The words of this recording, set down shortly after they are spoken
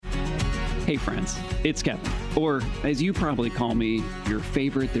Hey friends, it's Kevin, or as you probably call me, your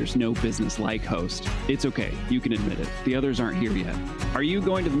favorite There's No Business Like host. It's okay, you can admit it. The others aren't here yet. Are you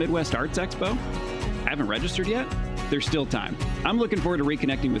going to the Midwest Arts Expo? Haven't registered yet? There's still time. I'm looking forward to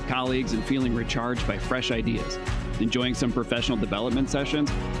reconnecting with colleagues and feeling recharged by fresh ideas, enjoying some professional development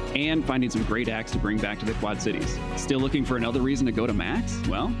sessions, and finding some great acts to bring back to the Quad Cities. Still looking for another reason to go to Max?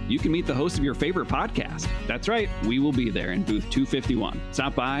 Well, you can meet the host of your favorite podcast. That's right, we will be there in booth 251.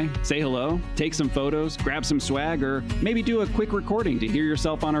 Stop by, say hello, take some photos, grab some swag, or maybe do a quick recording to hear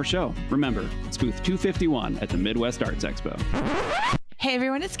yourself on our show. Remember, it's booth 251 at the Midwest Arts Expo. Hey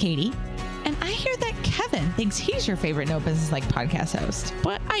everyone, it's Katie. And I hear that Kevin thinks he's your favorite No Business Like podcast host,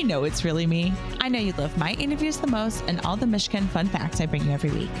 but I know it's really me. I know you love my interviews the most and all the Michigan fun facts I bring you every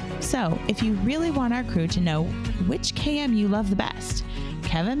week. So if you really want our crew to know which KM you love the best,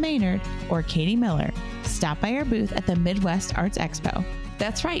 Kevin Maynard or Katie Miller, stop by our booth at the Midwest Arts Expo.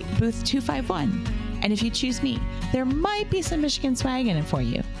 That's right, booth 251. And if you choose me, there might be some Michigan swag in it for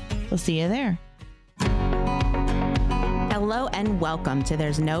you. We'll see you there. Hello and welcome to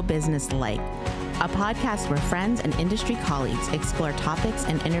There's No Business Like, a podcast where friends and industry colleagues explore topics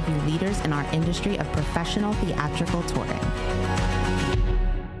and interview leaders in our industry of professional theatrical touring.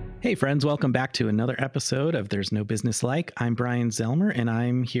 Hey friends, welcome back to another episode of There's No Business Like. I'm Brian Zellmer and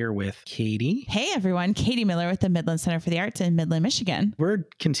I'm here with Katie. Hey everyone, Katie Miller with the Midland Center for the Arts in Midland, Michigan. We're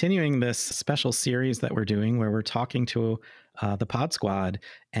continuing this special series that we're doing where we're talking to the Pod Squad.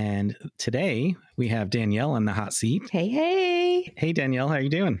 And today we have Danielle in the hot seat. Hey, hey. Hey Danielle, how are you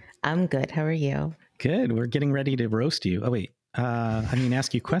doing? I'm good. How are you? Good. We're getting ready to roast you. Oh, wait.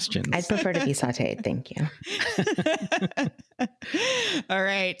 Ask you questions. I'd prefer to be sauteed. Thank you. All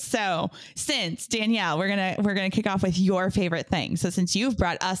right. So since Danielle, we're gonna kick off with your favorite thing. So since you've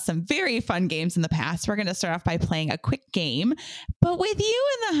brought us some very fun games in the past, we're gonna start off by playing a quick game, but with you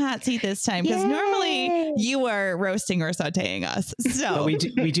in the hot seat this time, because normally you are roasting or sauteing us. So well, we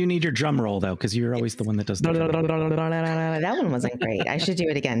do need your drum roll though, because you're always the one that does the drum roll. That one wasn't great. I should do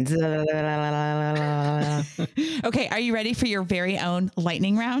it again. Okay. Are you ready for your very own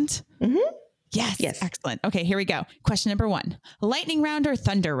lightning round? Mm-hmm. Yes. Excellent. Okay, here we go. Question number 1. Lightning round or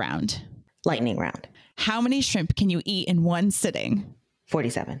thunder round? Lightning round. How many shrimp can you eat in one sitting?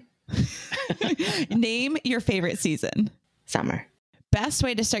 47. Name your favorite season. Summer. Best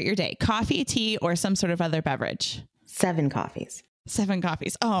way to start your day, coffee, tea, or some sort of other beverage? 7 coffees. 7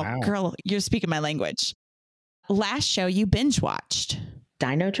 coffees. Oh, wow. Girl, you're speaking my language. Last show you binge watched?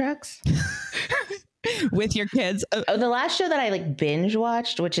 Dino Trucks. With your kids. Oh, the last show that I binge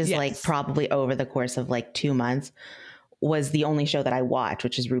watched, which is Yes. probably over the course of 2 months, was the only show that I watched,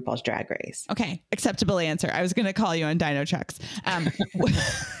 which is RuPaul's Drag Race. Okay, acceptable answer. I was going to call you on Dino Trucks.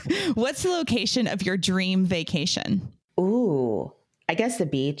 What's the location of your dream vacation? Ooh, I guess the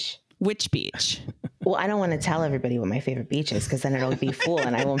beach. Which beach? Well, I don't want to tell everybody what my favorite beach is because then it'll be full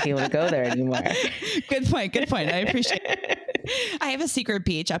and I won't be able to go there anymore. Good point. I appreciate it. I have a secret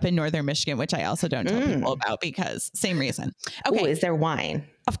beach up in northern Michigan, which I also don't tell people about because same reason. Okay. Ooh, is there wine?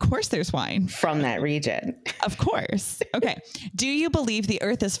 Of course there's wine. From that region? Of course. Okay. Do you believe the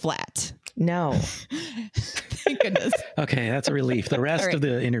earth is flat? No. Thank goodness. Okay, that's a relief. The rest Right. of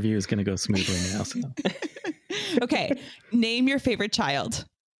the interview is going to go smoothly now. So. Okay. Name your favorite child.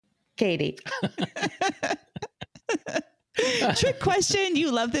 Katie. Trick question.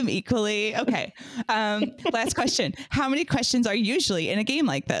 You love them equally. Okay. Last question. How many questions are usually in a game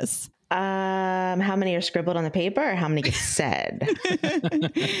like this? How many are scribbled on the paper or how many get said?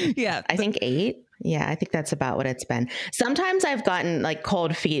 Yeah. I think 8. Yeah, I think that's about what it's been. Sometimes I've gotten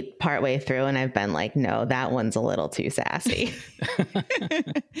cold feet partway through and I've been like, no, that one's a little too sassy.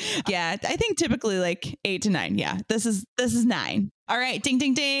 Yeah. I think typically 8 to 9. Yeah. This is 9. All right. Ding,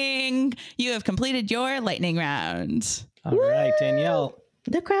 ding, ding. You have completed your lightning round. All right, Danielle.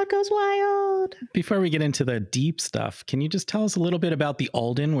 The crowd goes wild. Before we get into the deep stuff, can you just tell us a little bit about the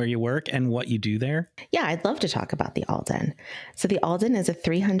Alden, where you work and what you do there? Yeah, I'd love to talk about the Alden. So the Alden is a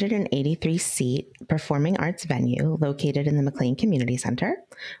 383-seat performing arts venue located in the McLean Community Center,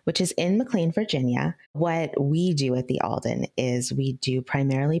 which is in McLean, Virginia. What we do at the Alden is we do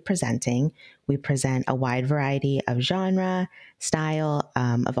primarily presenting. We present a wide variety of genre, style,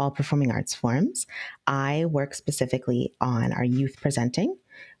 of all performing arts forms. I work specifically on our youth presenting,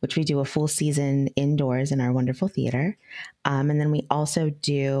 which we do a full season indoors in our wonderful theater. And then we also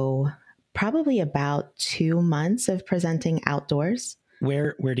do probably about 2 months of presenting outdoors.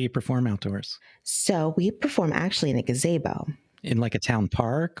 Where do you perform outdoors? So we perform actually in a gazebo. In a town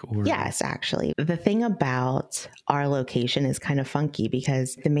park? Or? Yes, actually. The thing about our location is kind of funky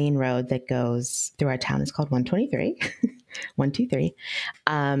because the main road that goes through our town is called 123. 123.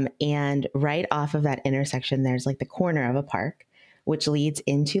 And right off of that intersection, there's like the corner of a park, which leads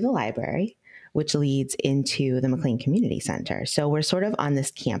into the library, which leads into the McLean Community Center. So we're sort of on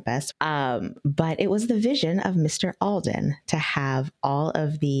this campus. But it was the vision of Mr. Alden to have all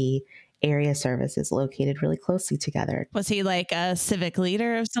of the area services located really closely together. Was he like a civic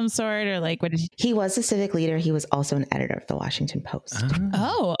leader of some sort, or like what did He was a civic leader. He was also an editor of the Washington Post.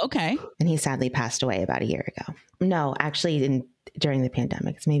 Oh, okay. And he sadly passed away about a year ago. No, actually, during the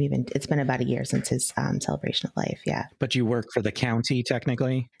pandemic. It's been about a year since his celebration of life. Yeah. But you work for the county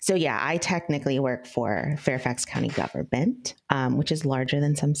technically? So yeah, I technically work for Fairfax County government, which is larger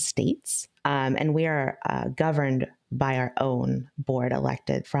than some states. And we are governed by our own board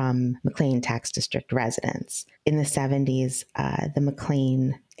elected from McLean Tax District residents. In the 70s, the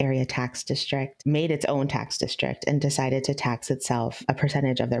McLean Area Tax District made its own tax district and decided to tax itself a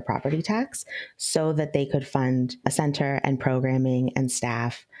percentage of their property tax so that they could fund a center and programming and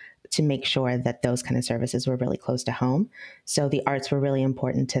staff to make sure that those kind of services were really close to home. So the arts were really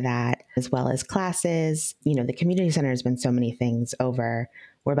important to that, as well as classes. You know, the community center has been so many things over.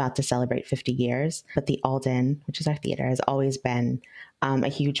 We're about to celebrate 50 years, but the Alden, which is our theater, has always been a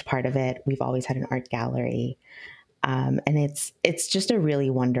huge part of it. We've always had an art gallery. And it's just a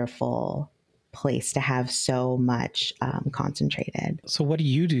really wonderful place to have so much concentrated. So what do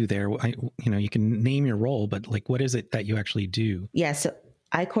you do there? You can name your role, but like, what is it that you actually do? Yeah, so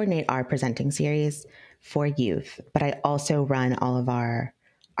I coordinate our presenting series for youth, but I also run all of our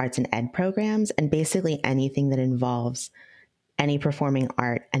arts and ed programs and basically anything that involves any performing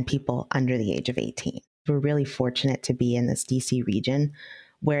art and people under the age of 18. We're really fortunate to be in this DC region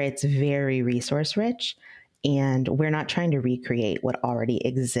where it's very resource rich, and we're not trying to recreate what already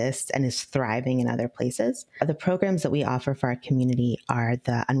exists and is thriving in other places. The programs that we offer for our community are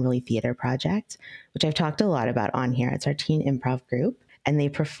the Unruly Theater Project, which I've talked a lot about on here. It's our teen improv group, and they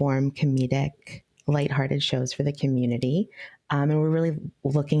perform comedic, lighthearted shows for the community. And we're really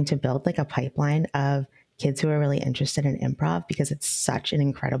looking to build like a pipeline of kids who are really interested in improv because it's such an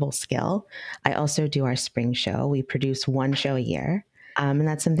incredible skill. I also do our spring show. We produce one show a year. And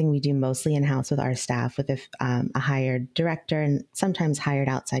that's something we do mostly in-house with our staff, with a hired director and sometimes hired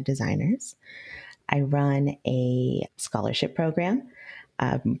outside designers. I run a scholarship program.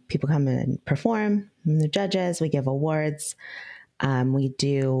 People come and perform, and the judges, we give awards. We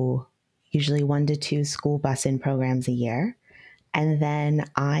do usually 1 to 2 school bus-in programs a year. And then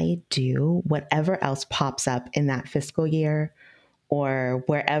I do whatever else pops up in that fiscal year or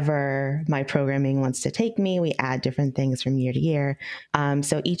wherever my programming wants to take me. We add different things from year to year.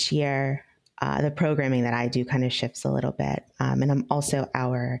 So each year, the programming that I do kind of shifts a little bit. And I'm also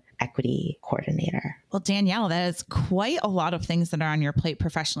our equity coordinator. Well, Danielle, that is quite a lot of things that are on your plate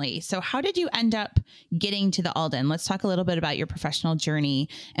professionally. So how did you end up getting to the Alden? Let's talk a little bit about your professional journey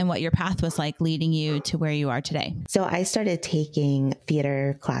and what your path was like leading you to where you are today. So I started taking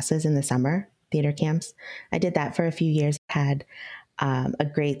theater classes in the summer, theater camps. I did that for a few years, had a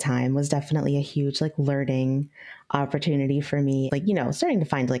great time, was definitely a huge learning opportunity for me, starting to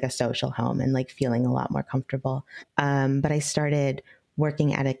find a social home and feeling a lot more comfortable. But I started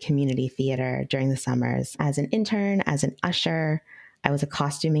working at a community theater during the summers as an intern, as an usher. I was a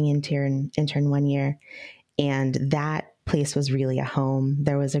costuming intern 1 year, and that place was really a home.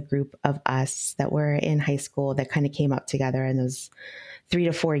 There was a group of us that were in high school that kind of came up together in those 3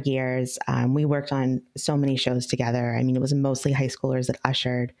 to 4 years. We worked on so many shows together. I mean, it was mostly high schoolers that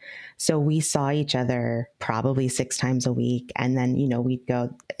ushered. So we saw each other probably 6 times a week. And then, we'd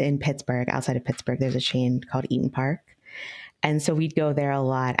go in Pittsburgh, outside of Pittsburgh, there's a chain called Eaton Park. And so we'd go there a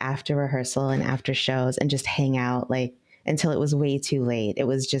lot after rehearsal and after shows and just hang out until it was way too late. It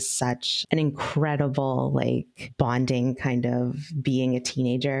was just such an incredible bonding kind of being a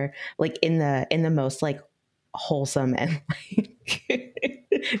teenager, in the most wholesome and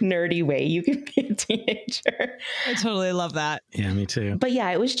nerdy way you can be a teenager. I totally love that. Yeah, me too. But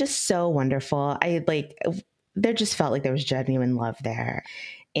yeah, it was just so wonderful. There just felt like there was genuine love there.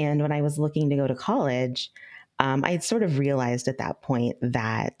 And when I was looking to go to college, I had sort of realized at that point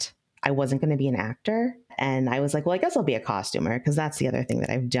that I wasn't going to be an actor. And I was like, well, I guess I'll be a costumer because that's the other thing that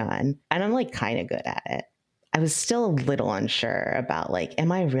I've done. And I'm kind of good at it. I was still a little unsure about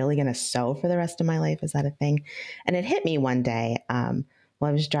am I really going to sew for the rest of my life? Is that a thing? And it hit me one day while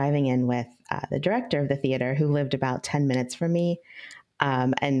I was driving in with the director of the theater who lived about 10 minutes from me.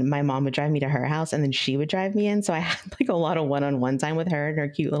 And my mom would drive me to her house and then she would drive me in. So I had a lot of one-on-one time with her and her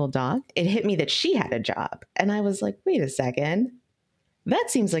cute little dog. It hit me that she had a job. And I was like, wait a second. that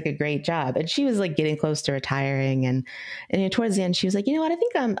seems like a great job. And she was like getting close to retiring. And towards the end, she was like, you know what, I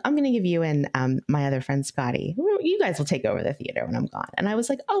think I'm going to give you and my other friend, Scotty, you guys will take over the theater when I'm gone. And I was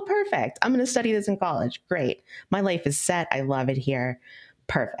like, oh, perfect. I'm going to study this in college. Great. My life is set. I love it here.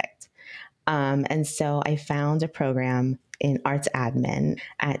 Perfect. And so I found a program in arts admin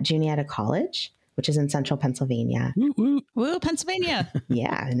at Juniata College, which is in central Pennsylvania. Woo, woo. Woo, Pennsylvania.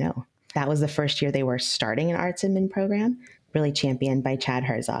 Yeah, I know. That was the first year they were starting an arts admin program, really championed by Chad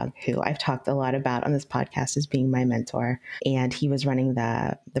Herzog, who I've talked a lot about on this podcast as being my mentor. And he was running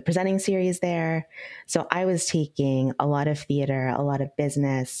the presenting series there. So I was taking a lot of theater, a lot of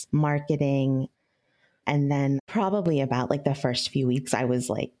business, marketing. And then probably about like the first few weeks, I was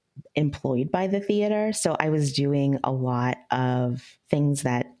like employed by the theater. So I was doing a lot of things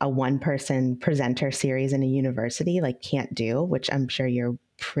that a one-person presenter series in a university like can't do, which I'm sure you're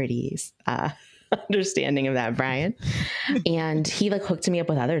pretty understanding of that, Brian. And he like hooked me up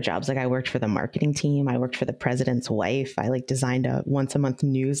with other jobs. Like I worked for the marketing team. I worked for the president's wife. I like designed a once a month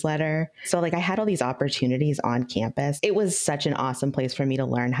newsletter. So like I had all these opportunities on campus. It was such an awesome place for me to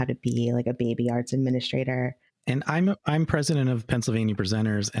learn how to be like a baby arts administrator. And I'm president of Pennsylvania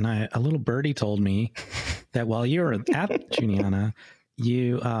Presenters, and a little birdie told me that while you were at Juniata,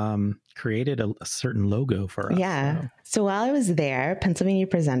 you created a certain logo for us. Yeah. So while I was there, Pennsylvania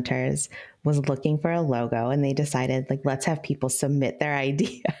Presenters was looking for a logo, and they decided like, let's have people submit their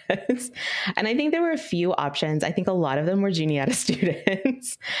ideas. And I think there were a few options. I think a lot of them were Juniata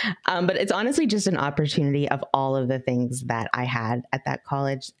students, but it's honestly just an opportunity of all of the things that I had at that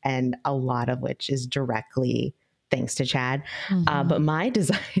college, and a lot of which is directly thanks to Chad. Mm-hmm. But my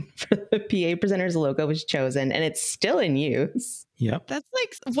design for the PA Presenters logo was chosen, and it's still in use. Yep. That's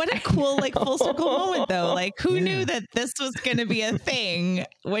like, what a cool, like full circle moment though. Like who knew that this was going to be a thing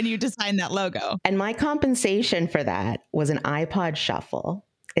when you designed that logo? And my compensation for that was an iPod Shuffle.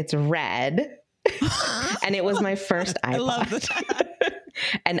 It's red. And it was my first iPod. I love that.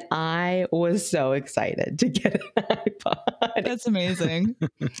 And I was so excited to get an iPod. That's amazing.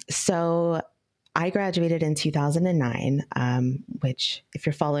 So I graduated in 2009, which, if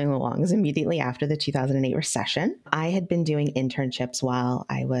you're following along, is immediately after the 2008 recession. I had been doing internships while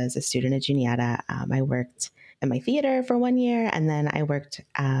I was a student at Juniata. I worked in my theater for 1 year, and then I worked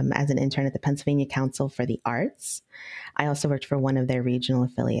as an intern at the Pennsylvania Council for the Arts. I also worked for one of their regional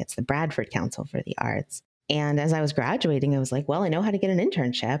affiliates, the Bradford Council for the Arts. And as I was graduating, I was like, well, I know how to get an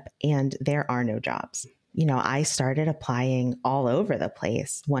internship, and there are no jobs. You know, I started applying all over the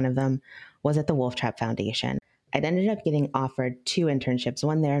place. One of them was at the Wolf Trap Foundation. I'd ended up getting offered 2 internships,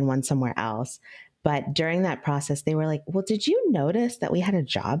 one there and one somewhere else. But during that process, they were like, well, did you notice that we had a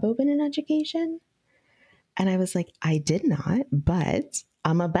job open in education? And I was like, I did not, but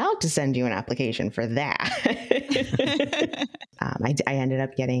I'm about to send you an application for that. I ended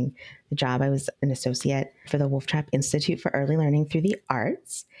up getting the job. I was an associate for the Wolf Trap Institute for Early Learning through the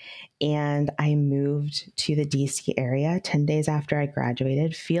Arts. And I moved to the DC area 10 days after I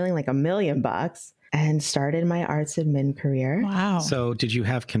graduated, feeling like $1 million, and started my arts admin career. Wow. So did you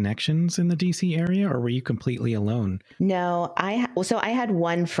have connections in the DC area, or were you completely alone? No, I had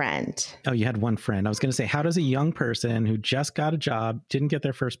one friend. Oh, you had one friend. I was going to say, how does a young person who just got a job, didn't get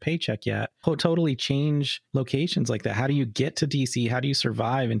their first paycheck yet, totally change locations like that? How do you get to DC? How do you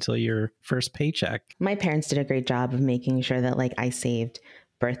survive until your first paycheck? My parents did a great job of making sure that like I saved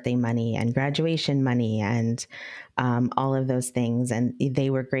birthday money and graduation money and all of those things. And they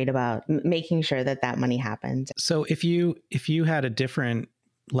were great about making sure that that money happened. So if you had a different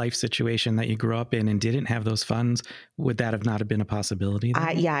life situation that you grew up in and didn't have those funds, would that have not been a possibility?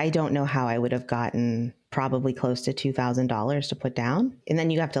 Yeah, I don't know how I would have gotten probably close to $2,000 to put down. And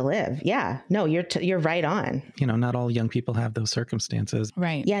then you have to live. Yeah, no, you're right on. You know, not all young people have those circumstances.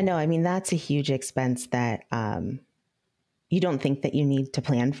 Right. Yeah, no, I mean, that's a huge expense that you don't think that you need to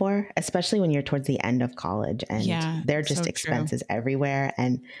plan for, especially when you're towards the end of college and there are just expenses everywhere.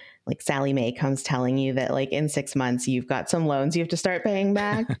 And like Sally Mae comes telling you that like in 6 months, you've got some loans you have to start paying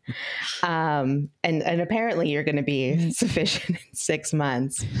back. And apparently you're going to be sufficient in 6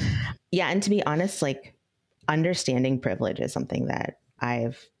 months. Yeah. And to be honest, like understanding privilege is something that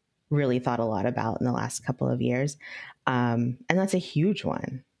I've really thought a lot about in the last couple of years. And that's a huge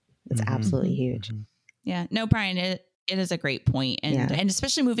one. It's absolutely huge. Yeah. No, Brian, it is a great point. And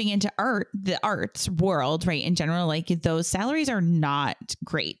especially moving into the arts world, right? In general, like those salaries are not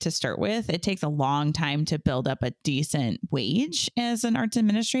great to start with. It takes a long time to build up a decent wage as an arts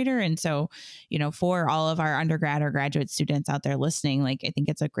administrator. And so, you know, for all of our undergrad or graduate students out there listening, like, I think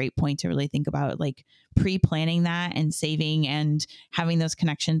it's a great point to really think about like pre-planning that and saving and having those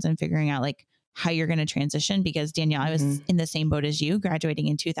connections and figuring out like, how you're going to transition, because Danielle, I was in the same boat as you, graduating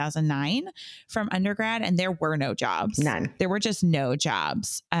in 2009 from undergrad, and there were no jobs. None. There were just no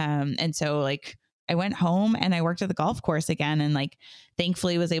jobs. And so like I went home and I worked at the golf course again, and like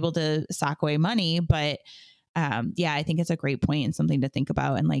thankfully was able to sock away money. But yeah, I think it's a great point and something to think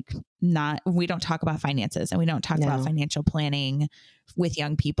about. And like, we don't talk about finances and we don't talk about financial planning with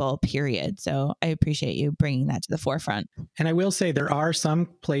young people, period. So I appreciate you bringing that to the forefront. And I will say there are some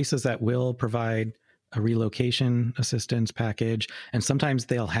places that will provide a relocation assistance package, and sometimes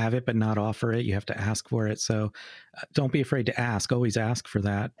they'll have it but not offer it. You have to ask for it. So don't be afraid to ask. Always ask for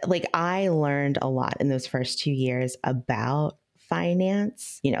that. Like, I learned a lot in those first 2 years about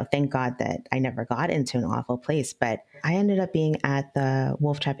finance. You know, thank God that I never got into an awful place, but I ended up being at the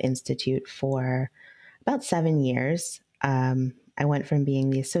Wolf Trap Institute for about 7 years. I went from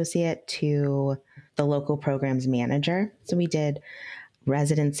being the associate to the local programs manager. So we did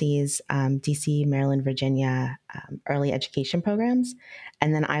residencies, DC, Maryland, Virginia, early education programs.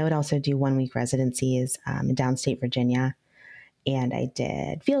 And then I would also do 1 week residencies in downstate Virginia. And I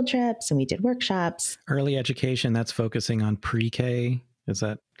did field trips and we did workshops. Early education, that's focusing on pre-K. Is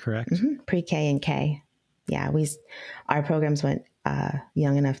that correct? Pre-K and K. Yeah, our programs went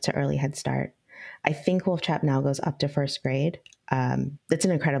young enough to early Head Start. I think Wolf Trap now goes up to first grade. It's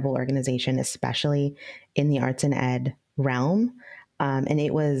an incredible organization, especially in the arts and ed realm. And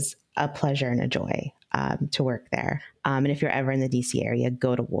it was a pleasure and a joy to work there. And if you're ever in the DC area,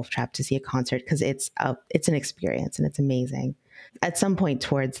 go to Wolf Trap to see a concert, because it's an experience and it's amazing. At some point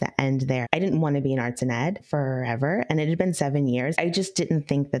towards the end there, I didn't want to be in arts and ed forever. And it had been 7 years. I just didn't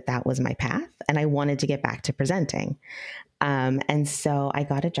think that was my path. And I wanted to get back to presenting. And so I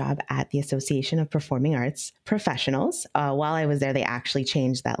got a job at the Association of Performing Arts Professionals. While I was there, they actually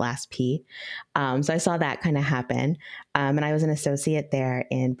changed that last P. So I saw that kind of happen. And I was an associate there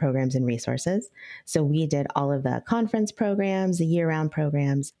in programs and resources. So we did all of the conference programs, the year-round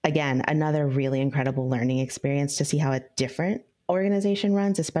programs. Again, another really incredible learning experience to see how a different organization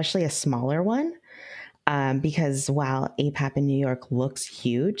runs, especially a smaller one. Because while APAP in New York looks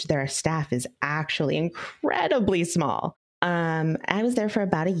huge, their staff is actually incredibly small. I was there for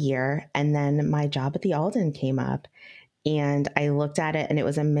about a year, and then my job at the Alden came up, and I looked at it, and it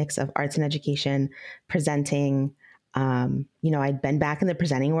was a mix of arts and education, presenting. I'd been back in the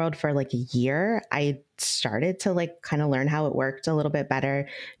presenting world for like a year. I started to like kind of learn how it worked a little bit better,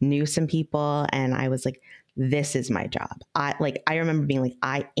 knew some people, and I was like, this is my job. I remember being like,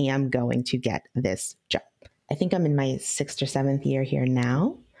 I am going to get this job. I think I'm in my 6th or 7th year here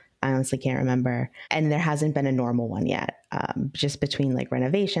now. I honestly can't remember. And there hasn't been a normal one yet, just between like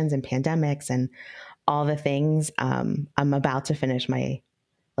renovations and pandemics and all the things. I'm about to finish my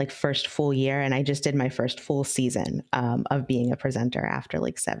like first full year, and I just did my first full season of being a presenter after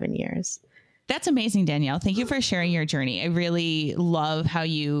like 7 years. That's amazing, Danielle. Thank you for sharing your journey. I really love how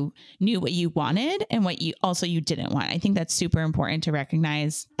you knew what you wanted and what you didn't want. I think that's super important to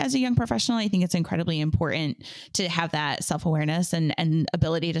recognize as a young professional. I think it's incredibly important to have that self-awareness and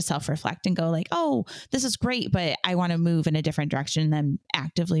ability to self-reflect and go like, oh, this is great, but I want to move in a different direction and then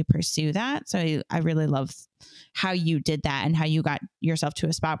actively pursue that. So I really love how you did that and how you got yourself to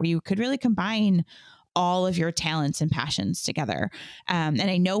a spot where you could really combine all of your talents and passions together. And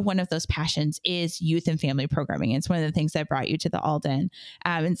I know one of those passions is youth and family programming. It's one of the things that brought you to the Alden.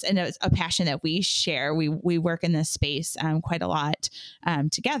 And it's a passion that we share. We work in this space quite a lot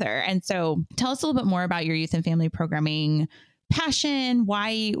together. And so tell us a little bit more about your youth and family programming passion,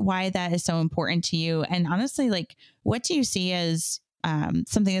 why that is so important to you. And honestly, like, what do you see as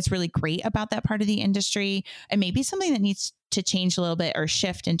something that's really great about that part of the industry, and maybe something that needs to change a little bit or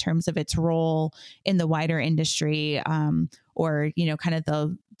shift in terms of its role in the wider industry, or, kind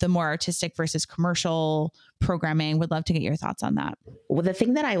of the more artistic versus commercial programming? Would love to get your thoughts on that. Well, the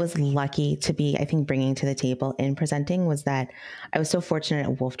thing that I was lucky to be, I think, bringing to the table in presenting was that I was so fortunate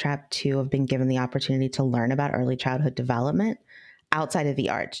at Wolf Trap to have been given the opportunity to learn about early childhood development outside of the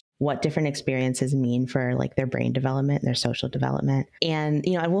arts, what different experiences mean for like their brain development, their social development. And,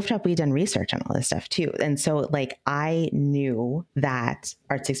 at Wolf Trap, we've done research on all this stuff too. And so like, I knew that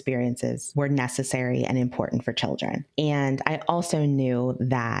arts experiences were necessary and important for children. And I also knew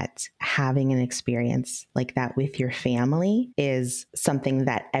that having an experience like that with your family is something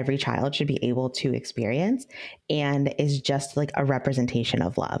that every child should be able to experience and is just like a representation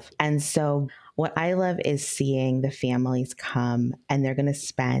of love. And so what I love is seeing the families come and they're going to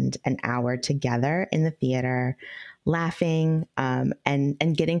spend an hour together in the theater, laughing,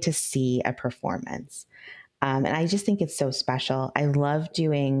 and getting to see a performance. And I just think it's so special. I love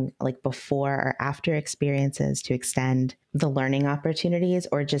doing like before or after experiences to extend the learning opportunities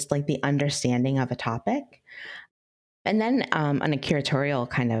or just like the understanding of a topic. And then on a curatorial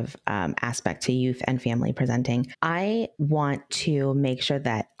kind of aspect to youth and family presenting, I want to make sure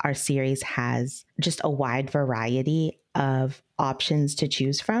that our series has just a wide variety of options to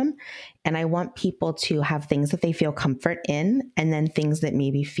choose from. And I want people to have things that they feel comfort in and then things that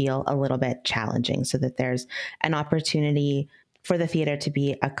maybe feel a little bit challenging so that there's an opportunity for the theater to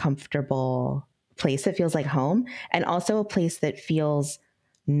be a comfortable place that feels like home and also a place that feels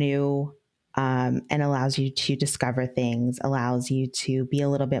new and allows you to discover things, allows you to be a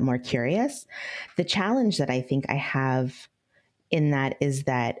little bit more curious. The challenge that I think I have in that is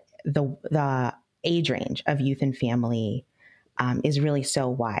that the age range of youth and family is really so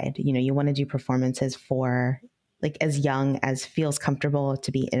wide. You know, you want to do performances for like as young as feels comfortable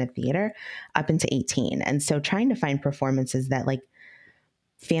to be in a theater up into 18. And so trying to find performances that like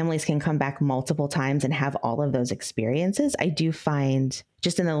families can come back multiple times and have all of those experiences, I do find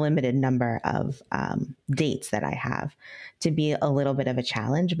just in the limited number of dates that I have to be a little bit of a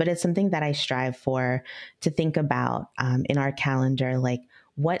challenge. But it's something that I strive for to think about in our calendar, like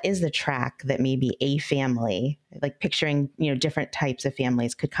what is the track that maybe a family, like picturing, you know, different types of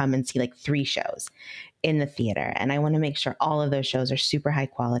families could come and see like 3 shows in the theater. And I want to make sure all of those shows are super high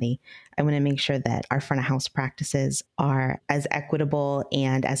quality. I want to make sure that our front of house practices are as equitable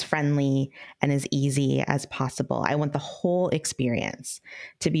and as friendly and as easy as possible. I want the whole experience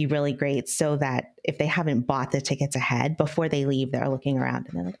to be really great so that if they haven't bought the tickets ahead, before they leave, they're looking around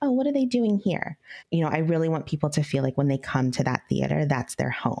and they're like, oh, what are they doing here? You know, I really want people to feel like when they come to that theater, that's their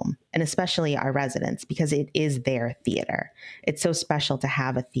home. And especially our residents, because it is their theater. It's so special to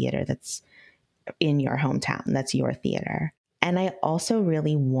have a theater that's in your hometown. That's your theater. And I also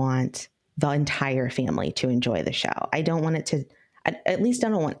really want the entire family to enjoy the show. I don't want it to, at least I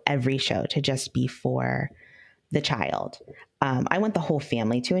don't want every show to just be for the child. I want the whole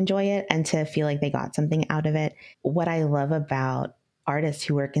family to enjoy it and to feel like they got something out of it. What I love about artists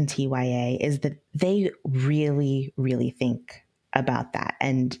who work in TYA is that they really, really think about that.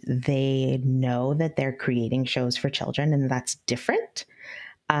 And they know that they're creating shows for children, and that's different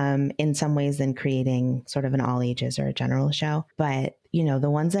in some ways than creating sort of an all ages or a general show. But, you know, the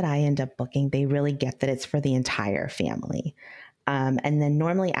ones that I end up booking, they really get that it's for the entire family. And then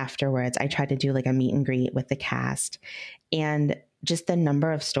normally afterwards, I try to do like a meet and greet with the cast. And just the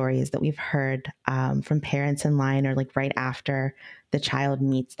number of stories that we've heard from parents in line or like right after the child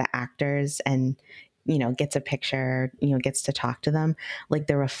meets the actors and, you know, gets a picture, you know, gets to talk to them, like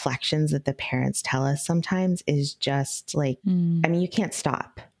the reflections that the parents tell us sometimes is just like, I mean, you can't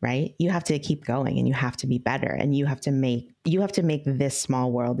stop, right? You have to keep going and you have to be better and you have to make this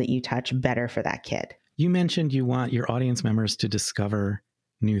small world that you touch better for that kid. You mentioned you want your audience members to discover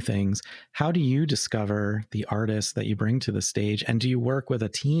new things. How do you discover the artists that you bring to the stage? And do you work with a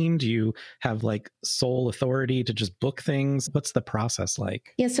team? Do you have like sole authority to just book things? What's the process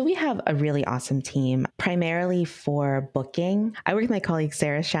like? Yeah, so we have a really awesome team, primarily for booking. I work with my colleague,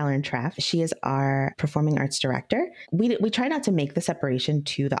 Sarah Shallern-Treff. She is our performing arts director. We try not to make the separation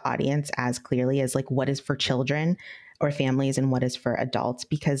to the audience as clearly as like what is for children or families and what is for adults,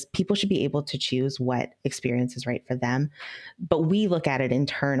 because people should be able to choose what experience is right for them. But we look at it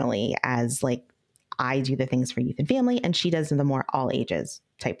internally as like, I do the things for youth and family, and she does the more all ages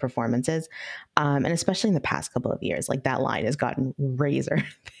type performances. And especially in the past couple of years, like that line has gotten razor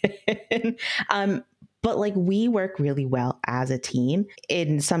thin. But like we work really well as a team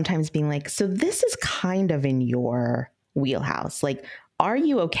in sometimes being like, so this is kind of in your wheelhouse. Like, are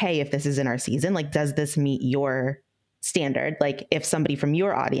you okay if this is in our season? Like, does this meet your standard? Like if somebody from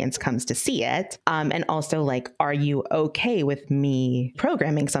your audience comes to see it, and also like, are you okay with me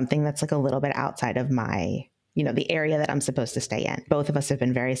programming something that's like a little bit outside of my, you know, the area that I'm supposed to stay in? Both of us have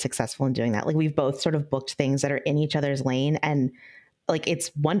been very successful in doing that. Like we've both sort of booked things that are in each other's lane, and like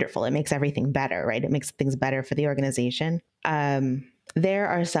it's wonderful. It makes everything better, right? It makes things better for the organization. There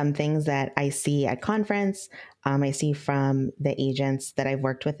are some things that I see at conference, I see from the agents that I've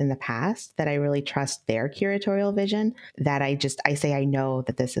worked with in the past that I really trust their curatorial vision, that I say, I know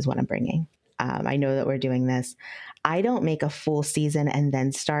that this is what I'm bringing. I know that we're doing this. I don't make a full season and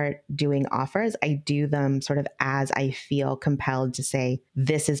then start doing offers. I do them sort of as I feel compelled to say,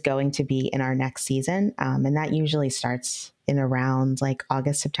 this is going to be in our next season. And that usually starts in around like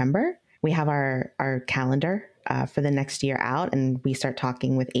August, September. We have our calendar for the next year out, and we start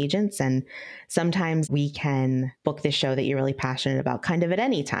talking with agents. And sometimes we can book this show that you're really passionate about kind of at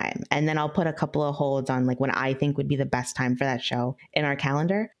any time. And then I'll put a couple of holds on like when I think would be the best time for that show in our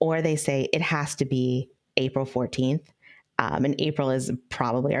calendar. Or they say it has to be April 14th. And April is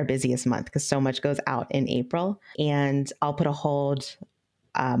probably our busiest month because so much goes out in April. And I'll put a hold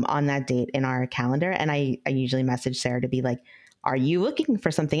on that date in our calendar. And I usually message Sarah to be like, are you looking for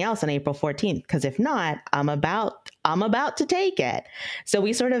something else on April 14th? Because if not, I'm about to take it. So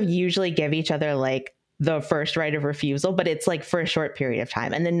we sort of usually give each other like the first right of refusal, but it's like for a short period of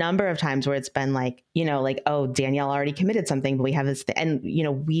time. And the number of times where it's been like, like, oh, Danielle already committed something, but we have this, and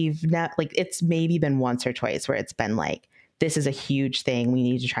we've not, like, it's maybe been once or twice where it's been like, this is a huge thing. We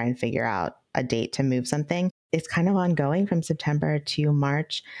need to try and figure out a date to move something. It's kind of ongoing from September to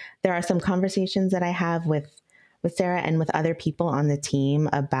March. There are some conversations that I have with Sarah and with other people on the team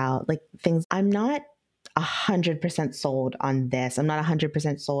about like things. I'm not 100% sold on this. I'm not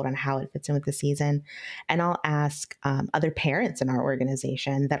 100% sold on how it fits in with the season. And I'll ask other parents in our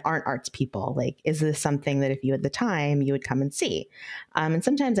organization that aren't arts people, like, is this something that if you had the time, you would come and see? And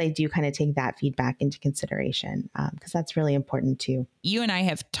sometimes I do kind of take that feedback into consideration because that's really important too. You and I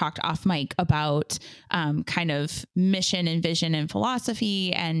have talked off mic about kind of mission and vision and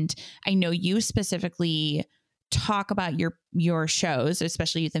philosophy. And I know you specifically talk about your shows,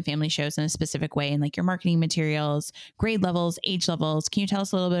 especially youth and family shows, in a specific way, and like your marketing materials, grade levels, age levels. Can you tell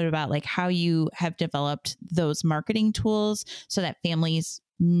us a little bit about like how you have developed those marketing tools so that families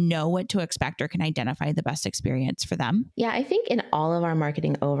know what to expect or can identify the best experience for them? Yeah, I think in all of our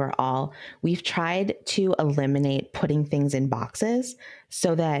marketing overall, we've tried to eliminate putting things in boxes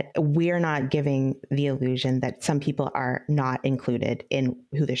so that we're not giving the illusion that some people are not included in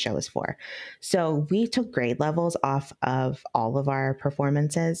who the show is for. So we took grade levels off of all of our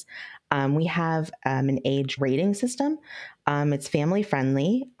performances. We have an age rating system. It's family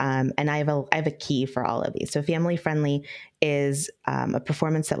friendly, and I have a key for all of these. So family friendly is a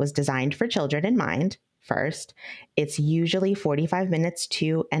performance that was designed for children in mind. First, it's usually 45 minutes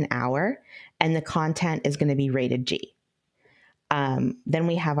to an hour, and the content is going to be rated G. Then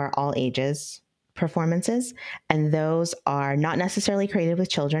we have our all ages performances, and those are not necessarily created with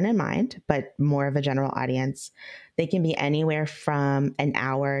children in mind, but more of a general audience. They can be anywhere from an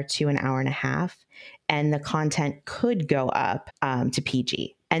hour to an hour and a half, and the content could go up to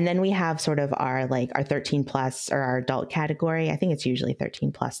PG. And then we have sort of our 13 plus or our adult category. I think it's usually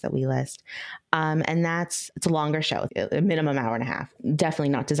 13 plus that we list. And it's a longer show, a minimum hour and a half, definitely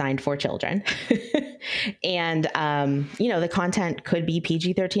not designed for children. And, the content could be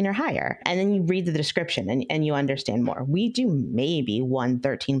PG-13 or higher. And then you read the description and you understand more. We do maybe one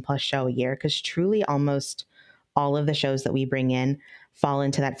 13 plus show a year because truly almost all of the shows that we bring in fall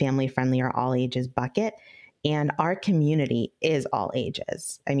into that family friendly or all ages bucket. And our community is all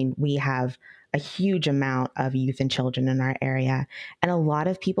ages. I mean, we have a huge amount of youth and children in our area, and a lot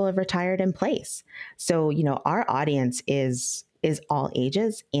of people have retired in place. So, our audience is all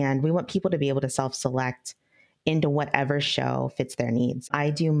ages, and we want people to be able to self-select into whatever show fits their needs.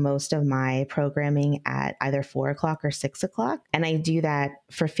 I do most of my programming at either 4 o'clock or 6 o'clock. And I do that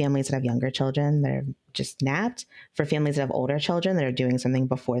for families that have younger children that are just napped, for families that have older children that are doing something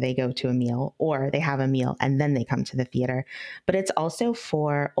before they go to a meal, or they have a meal and then they come to the theater. But it's also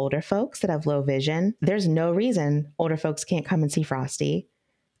for older folks that have low vision. There's no reason older folks can't come and see Frosty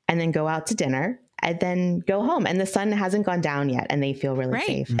and then go out to dinner and then go home, and the sun hasn't gone down yet and they feel really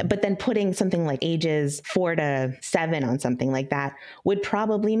safe. Mm-hmm. But then putting something like ages 4 to 7 on something like that would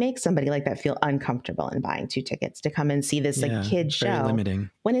probably make somebody like that feel uncomfortable in buying 2 tickets to come and see this kid show. Limiting.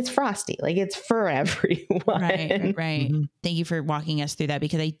 When it's Frosty, it's for everyone. Right. Mm-hmm. Thank you for walking us through that,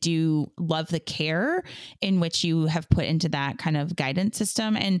 because I do love the care in which you have put into that kind of guidance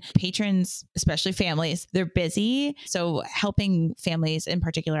system. And patrons, especially families, they're busy. So helping families in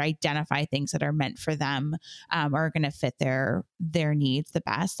particular identify things that are meant for them are going to fit their needs the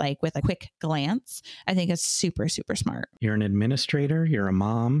best, like with a quick glance, I think is super, super smart. You're an administrator, you're a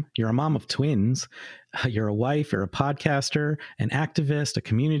mom of twins, you're a wife, you're a podcaster, an activist, a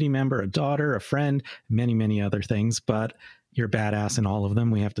community member, a daughter, a friend, many, many other things, but you're badass in all of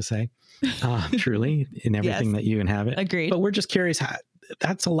them, we have to say, truly, in everything that you inhabit. Agreed. But we're just curious,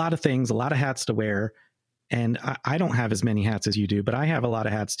 that's a lot of things, a lot of hats to wear. And I don't have as many hats as you do, but I have a lot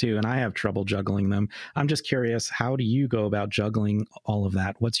of hats too, and I have trouble juggling them. I'm just curious, how do you go about juggling all of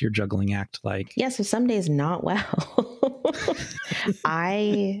that? What's your juggling act like? Yeah, so some days not well.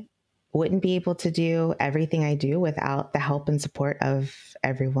 I wouldn't be able to do everything I do without the help and support of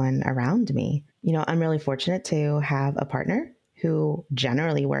everyone around me. I'm really fortunate to have a partner who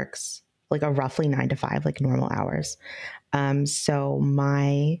generally works like a roughly 9 to 5, like normal hours. So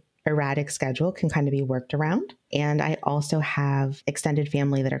my erratic schedule can kind of be worked around. And I also have extended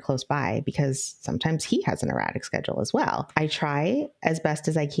family that are close by because sometimes he has an erratic schedule as well. I try as best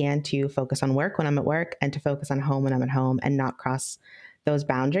as I can to focus on work when I'm at work and to focus on home when I'm at home and not cross those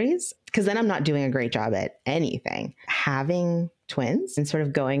boundaries, because then I'm not doing a great job at anything. Having twins and sort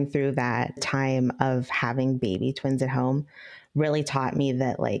of going through that time of having baby twins at home really taught me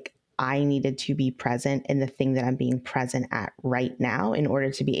that like I needed to be present in the thing that I'm being present at right now in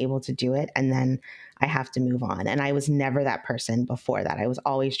order to be able to do it. And then I have to move on. And I was never that person before that. I was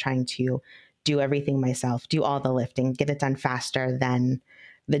always trying to do everything myself, do all the lifting, get it done faster than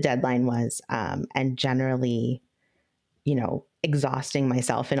the deadline was, and generally, exhausting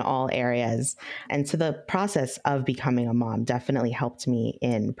myself in all areas. And so the process of becoming a mom definitely helped me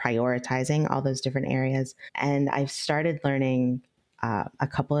in prioritizing all those different areas. And I've started learning a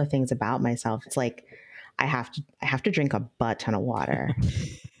couple of things about myself. It's like I have to drink a butt ton of water.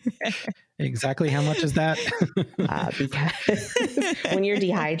 Exactly how much is that? Because when you're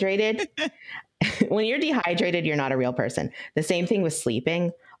dehydrated, you're not a real person. The same thing with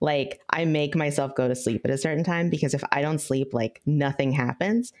sleeping. Like I make myself go to sleep at a certain time because if I don't sleep, like nothing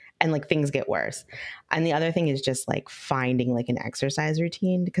happens and like things get worse. And the other thing is just like finding like an exercise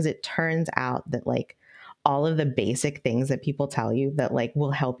routine, because it turns out that like all of the basic things that people tell you that like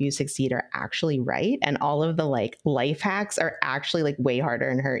will help you succeed are actually right. And all of the like life hacks are actually like way harder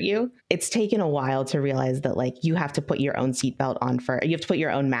and hurt you. It's taken a while to realize that like you have to put your own seatbelt on first. You have to put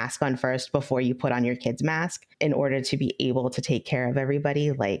your own mask on first before you put on your kid's mask in order to be able to take care of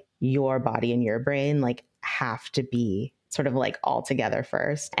everybody. Like your body and your brain like have to be sort of like all together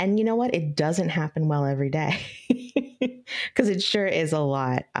first. And you know what? It doesn't happen well every day because it sure is a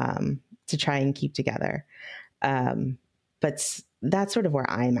lot to try and keep together. But that's sort of where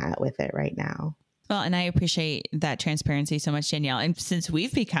I'm at with it right now. Well, and I appreciate that transparency so much, Danielle. And since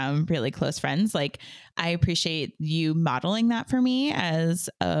we've become really close friends, like I appreciate you modeling that for me as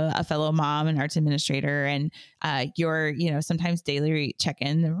a fellow mom and arts administrator, and your, sometimes daily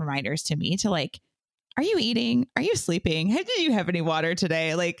check-in and reminders to me to like, are you eating? Are you sleeping? Did you have any water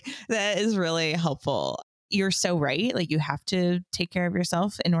today? Like that is really helpful. You're so right. Like you have to take care of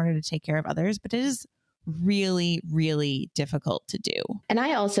yourself in order to take care of others, but it is really, really difficult to do. And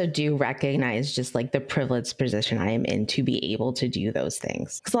I also do recognize just like the privileged position I am in to be able to do those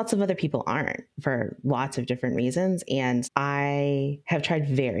things, because lots of other people aren't for lots of different reasons. And I have tried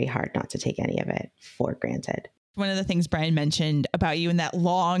very hard not to take any of it for granted. One of the things Brian mentioned about you in that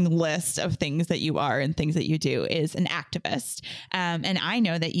long list of things that you are and things that you do is an activist. And I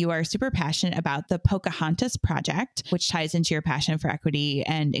know that you are super passionate about the Pocahontas Project, which ties into your passion for equity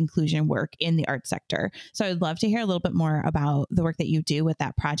and inclusion work in the arts sector. So I'd love to hear a little bit more about the work that you do with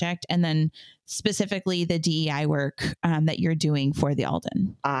that project, and then specifically the DEI work that you're doing for the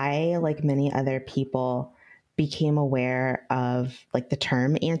Alden. I, like many other people, became aware of like the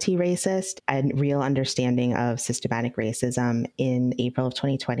term anti-racist and real understanding of systematic racism in April of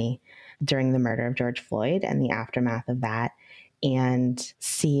 2020 during the murder of George Floyd and the aftermath of that, and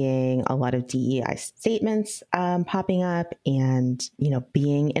seeing a lot of DEI statements popping up, and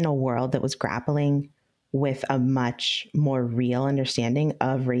being in a world that was grappling with a much more real understanding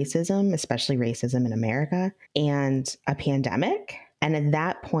of racism, especially racism in America, and a pandemic. And at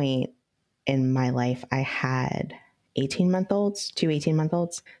that point in my life, I had 18-month-olds, two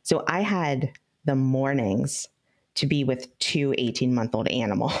 18-month-olds. So I had the mornings to be with two 18-month-old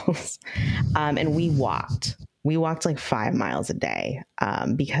animals. And we walked like 5 miles a day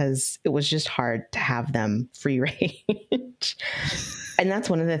because it was just hard to have them free range. And that's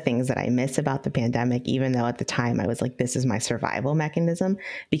one of the things that I miss about the pandemic, even though at the time I was like, this is my survival mechanism,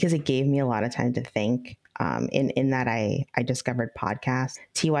 because it gave me a lot of time to think. In that I discovered podcasts.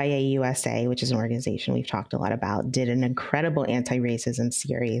 TYA USA, which is an organization we've talked a lot about, did an incredible anti-racism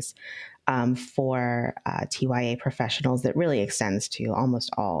series for TYA professionals that really extends to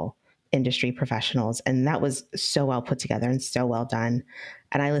almost all industry professionals. And that was so well put together and so well done.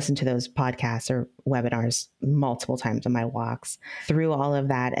 And I listened to those podcasts or webinars multiple times on my walks. Through all of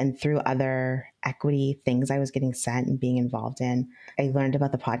that and through other equity things I was getting sent and being involved in, I learned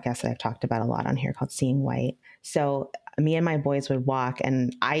about the podcast that I've talked about a lot on here called Seeing White. So me and my boys would walk,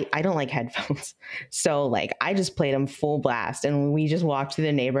 and I don't like headphones. So like I just played them full blast, and we just walked through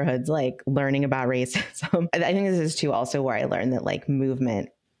the neighborhoods, like learning about racism. I think this is too also where I learned that like movement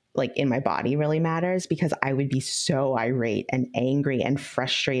like in my body really matters, because I would be so irate and angry and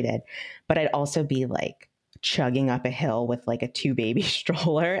frustrated, but I'd also be like chugging up a hill with like a 2-baby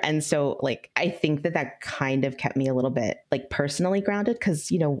stroller. And so like, I think that kind of kept me a little bit like personally grounded, because,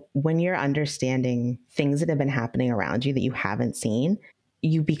 when you're understanding things that have been happening around you that you haven't seen,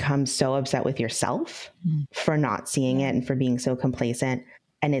 you become so upset with yourself for not seeing it and for being so complacent.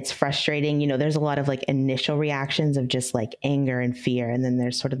 And it's frustrating. There's a lot of like initial reactions of just like anger and fear. And then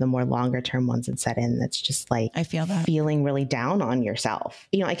there's sort of the more longer term ones that set in. That's just like, I feel that, feeling really down on yourself.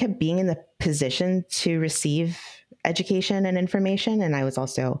 I kept being in the position to receive education and information. And I was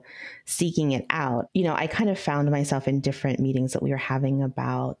also seeking it out. I kind of found myself in different meetings that we were having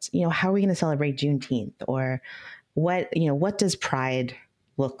about, how are we going to celebrate Juneteenth, or what does Pride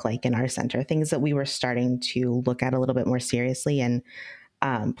look like in our center? Things that we were starting to look at a little bit more seriously and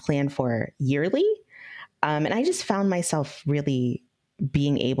plan for yearly. And I just found myself really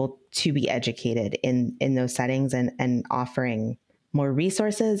being able to be educated in those settings and offering more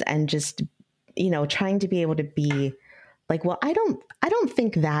resources and just, trying to be able to be like, well, I don't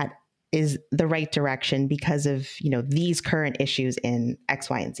think that is the right direction because of, these current issues in X,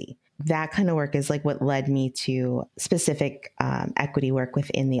 Y, and Z. That kind of work is like what led me to specific equity work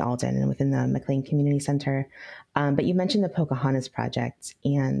within the Alden and within the McLean Community Center. But you mentioned the Pocahontas Project.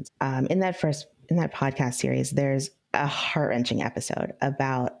 And in that podcast series, there's a heart-wrenching episode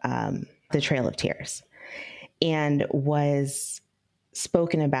about the Trail of Tears, and was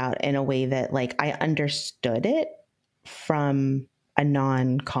spoken about in a way that like I understood it from a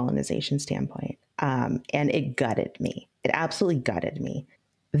non-colonization standpoint. And it gutted me. It absolutely gutted me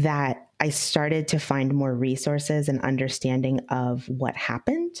that I started to find more resources and understanding of what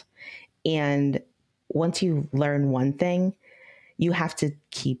happened. And once you learn one thing, you have to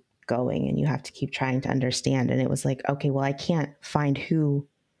keep going and you have to keep trying to understand. And it was like, okay, well, I can't find who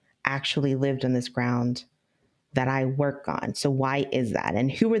actually lived on this ground that I work on. So why is that? And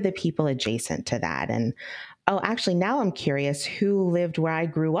who were the people adjacent to that? And actually, now I'm curious who lived where I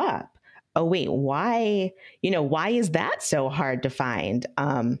grew up. Oh, wait, why is that so hard to find?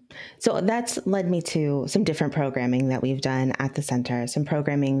 So that's led me to some different programming that we've done at the center, some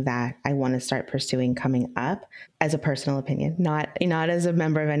programming that I want to start pursuing coming up. As a personal opinion, not as a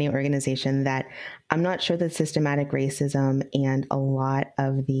member of any organization, that I'm not sure that systematic racism and a lot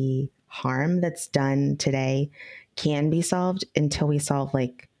of the harm that's done today can be solved until we solve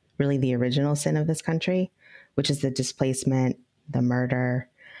like really the original sin of this country, which is the displacement, the murder,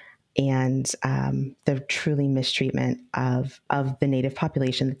 and the truly mistreatment of the Native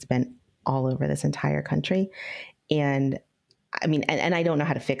population that's been all over this entire country. And I mean, and I don't know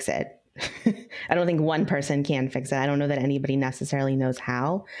how to fix it. I don't think one person can fix it. I don't know that anybody necessarily knows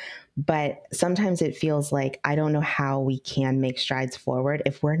how, but sometimes it feels like I don't know how we can make strides forward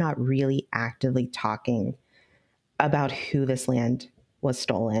if we're not really actively talking about who this land was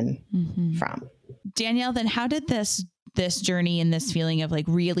stolen from. Danielle, then how did this journey and this feeling of like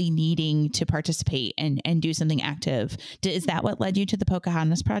really needing to participate and do something active, is that what led you to the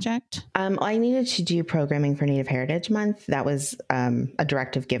Pocahontas Project? I needed to do programming for Native Heritage Month. That was a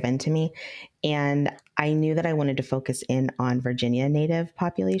directive given to me. And I knew that I wanted to focus in on Virginia Native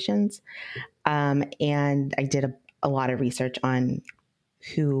populations. And I did a lot of research on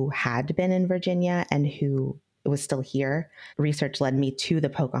who had been in Virginia and who was still here. Research led me to the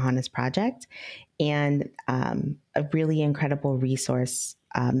Pocahontas Project and a really incredible resource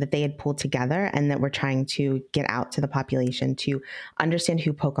that they had pulled together and that we're trying to get out to the population to understand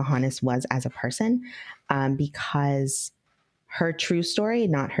who Pocahontas was as a person, because her true story,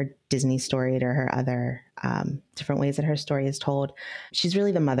 not her Disney story or her other different ways that her story is told, she's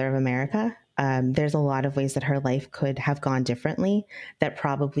really the mother of America. There's a lot of ways that her life could have gone differently that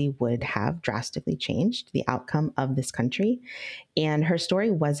probably would have drastically changed the outcome of this country. And her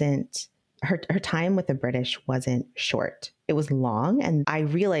story wasn't, her time with the British wasn't short. It was long. And I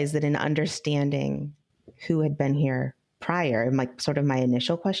realized that in understanding who had been here prior, like sort of my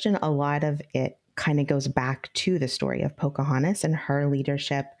initial question, a lot of it kind of goes back to the story of Pocahontas and her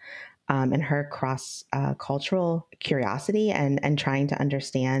leadership and her cross-cultural curiosity and trying to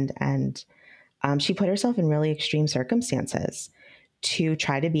understand. And she put herself in really extreme circumstances to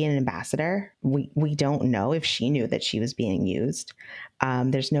try to be an ambassador. We don't know if she knew that she was being used.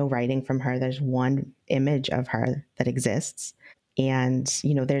 There's no writing from her. There's one image of her that exists. And,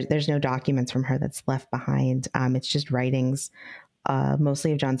 there's no documents from her that's left behind. It's just writings,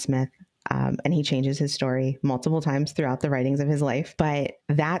 mostly of John Smith. And he changes his story multiple times throughout the writings of his life. But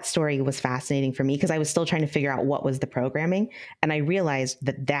that story was fascinating for me because I was still trying to figure out what was the programming. And I realized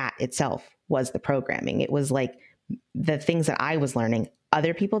that itself was the programming. It was like the things that I was learning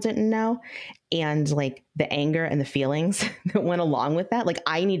other people didn't know. And like the anger and the feelings that went along with that, like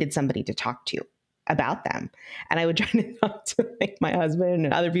I needed somebody to talk to about them. And I would try to talk to like my husband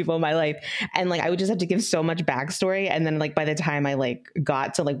and other people in my life. And like, I would just have to give so much backstory. And then like, by the time I like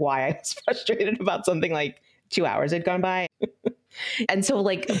got to like why I was frustrated about something, like 2 hours had gone by. And so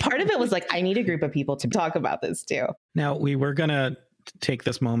like part of it was like, I need a group of people to talk about this too. Now, we were going to take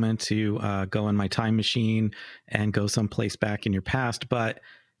this moment to go in my time machine and go someplace back in your past, but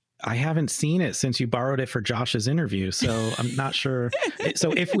I haven't seen it since you borrowed it for Josh's interview. So I'm not sure.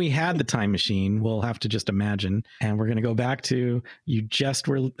 So if we had the time machine, we'll have to just imagine. And we're going to go back to, you just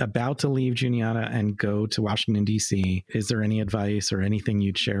were about to leave Juniata and go to Washington, D.C. Is there any advice or anything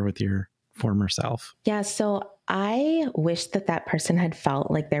you'd share with your former self? Yeah. So I wish that person had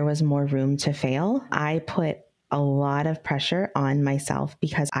felt like there was more room to fail. I put a lot of pressure on myself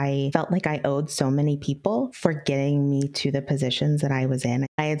because I felt like I owed so many people for getting me to the positions that I was in.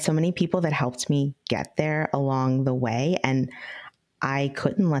 I had so many people that helped me get there along the way, and I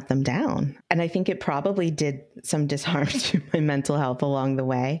couldn't let them down. And I think it probably did some disharm to my mental health along the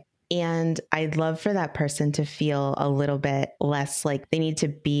way. And I'd love for that person to feel a little bit less like they need to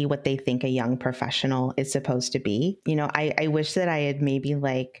be what they think a young professional is supposed to be. You know, I wish that I had maybe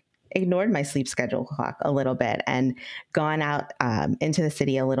like ignored my sleep schedule clock a little bit and gone out into the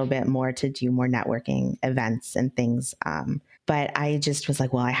city a little bit more to do more networking events and things. But I just was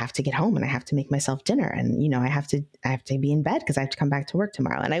like, well, I have to get home and I have to make myself dinner. And, you know, I have to be in bed because I have to come back to work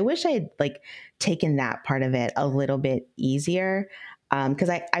tomorrow. And I wish I had like taken that part of it a little bit easier. Because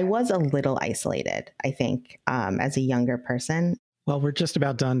I was a little isolated, I think, as a younger person. Well, we're just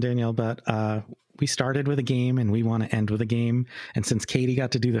about done, Danielle, but we started with a game and we want to end with a game. And since Katie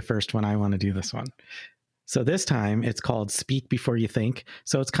got to do the first one, I want to do this one. So this time it's called Speak Before You Think.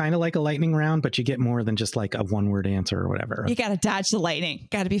 So it's kind of like a lightning round, but you get more than just like a one-word answer or whatever. You got to dodge the lightning.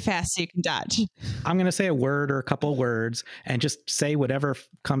 Got to be fast so you can dodge. I'm going to say a word or a couple words and just say whatever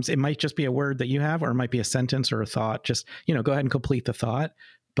comes. It might just be a word that you have, or it might be a sentence or a thought. Just, you know, go ahead and complete the thought,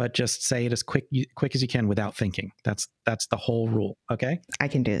 but just say it as quick as you can without thinking. That's the whole rule. Okay. I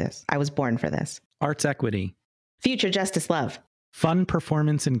can do this. I was born for this. Arts equity. Future justice love. Fun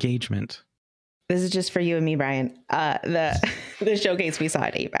performance engagement. This is just for you and me, Brian. The showcase we saw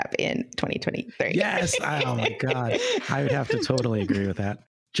at APAP in 2023. Yes. Oh my God. I would have to totally agree with that.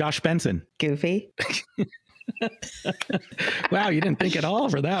 Josh Benson. Goofy. Wow. You didn't think at all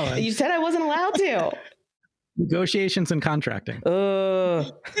for that one. You said I wasn't allowed to. Negotiations and contracting.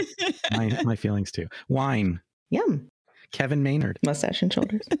 My feelings too. Wine. Yum. Kevin Maynard. Mustache and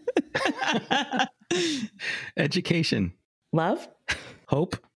shoulders. Education. Love.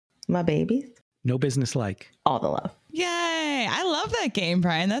 Hope. My babies. No business like. All the love. Yay. I love that game,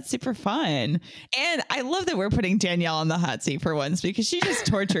 Brian. That's super fun. And I love that we're putting Danielle on the hot seat for once because she just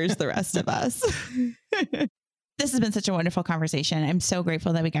tortures the rest of us. This has been such a wonderful conversation. I'm so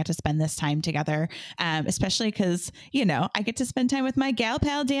grateful that we got to spend this time together, especially because, you know, I get to spend time with my gal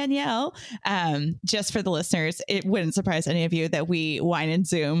pal, Danielle. Just for the listeners, it wouldn't surprise any of you that we whine and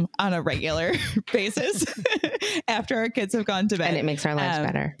Zoom on a regular basis after our kids have gone to bed. And it makes our lives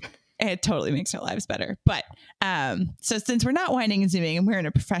better. It totally makes our lives better. But so since we're not whining and zooming and we're in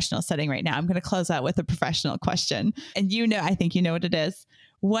a professional setting right now, I'm going to close out with a professional question. And you know, I think you know what it is.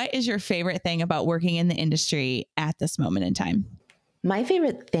 What is your favorite thing about working in the industry at this moment in time? My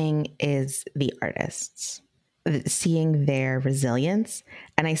favorite thing is the artists, seeing their resilience.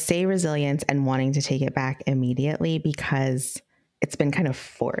 And I say resilience and wanting to take it back immediately because it's been kind of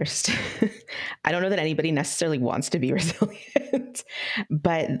forced. I don't know that anybody necessarily wants to be resilient,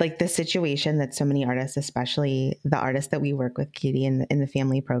 but like the situation that so many artists, especially the artists that we work with, Katie, in the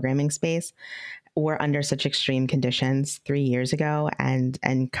family programming space, were under such extreme conditions 3 years ago and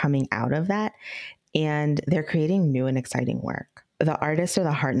coming out of that. And they're creating new and exciting work. The artists are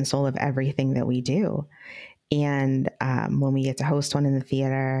the heart and soul of everything that we do. And when we get to host one in the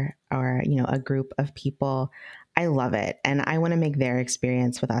theater or, you know, a group of people, I love it. And I want to make their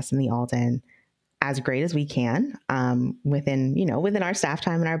experience with us in the Alden as great as we can within our staff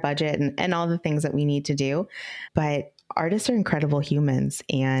time and our budget and all the things that we need to do. But artists are incredible humans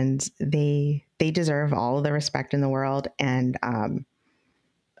and they deserve all of the respect in the world. And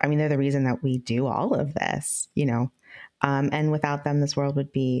I mean, they're the reason that we do all of this, you know, and without them, this world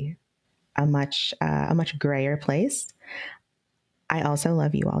would be a much grayer place. I also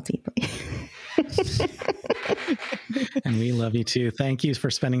love you all deeply. And we love you too. Thank you for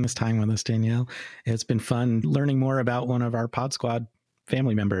spending this time with us, Danielle. It's been fun learning more about one of our Pod Squad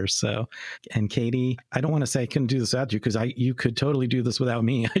family members. So, and Katie, I don't want to say I couldn't do this without you because you could totally do this without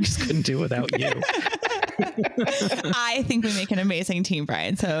me. I just couldn't do it without you. I think we make an amazing team,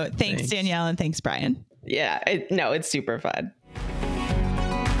 Brian. So thanks, Danielle, and thanks, Brian. Yeah, it's super fun.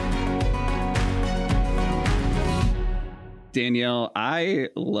 Danielle, I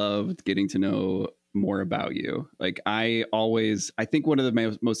loved getting to know more about you. Like I think one of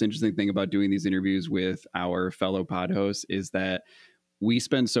the most interesting thing about doing these interviews with our fellow pod hosts is that we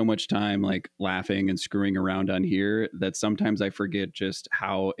spend so much time like laughing and screwing around on here that sometimes I forget just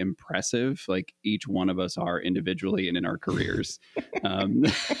how impressive like each one of us are individually and in our careers.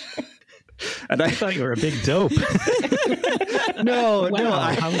 And I thought you were a big dope. No,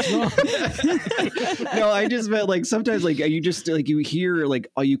 I was wrong. No, I just meant like sometimes like you just like you hear like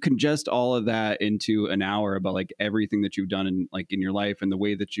you congest all of that into an hour about like everything that you've done in your life and the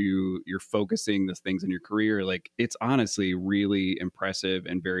way that you're focusing the things in your career. Like it's honestly really impressive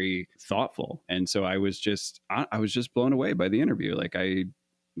and very thoughtful. And so I was just blown away by the interview. Like I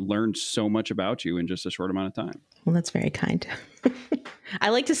learned so much about you in just a short amount of time. Well, that's very kind. I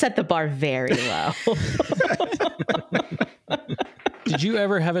like to set the bar very low. Did you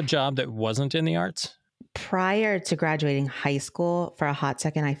ever have a job that wasn't in the arts? Prior to graduating high school, for a hot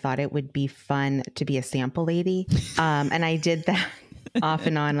second, I thought it would be fun to be a sample lady. And I did that off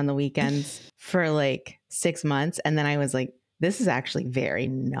and on the weekends for like 6 months. And then I was like, this is actually very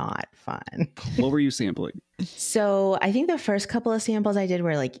not fun. What were you sampling? So I think the first couple of samples I did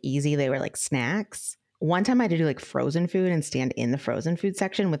were like easy. They were like snacks. One time I had to do like frozen food and stand in the frozen food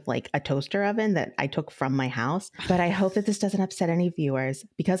section with like a toaster oven that I took from my house. But I hope that this doesn't upset any viewers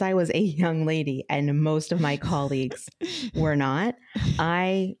because I was a young lady and most of my colleagues were not.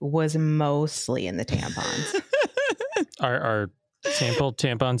 I was mostly in the tampons. Are sample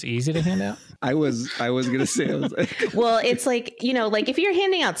tampons easy to hand out? I was gonna say. Well, it's like, like if you're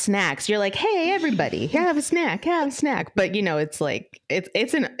handing out snacks, you're like, hey, everybody, have a snack. But it's like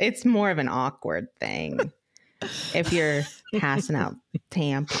it's more of an awkward thing if you're passing out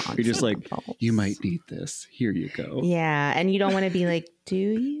tampons. You're just like, you might need this. Here you go. Yeah, and you don't want to be like, do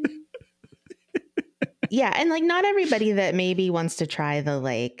you? Yeah, and like not everybody that maybe wants to try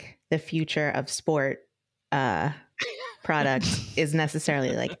the future of sport product is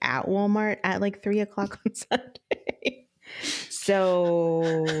necessarily like at Walmart at like 3:00 on Sunday.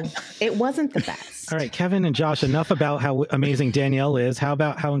 So it wasn't the best. All right, Kevin and Josh, enough about how amazing Danielle is. How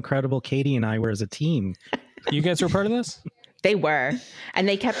about how incredible Katie and I were as a team? You guys were part of this? They were. And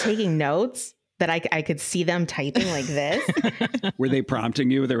they kept taking notes that I could see them typing like this. Were they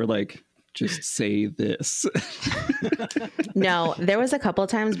prompting you? They were like, just say this. No, there was a couple of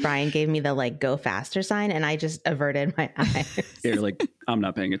times Brian gave me the like go faster sign and I just averted my eyes. You're like, I'm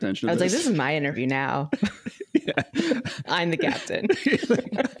not paying attention to I was this. like, this is my interview now. Yeah. I'm the captain.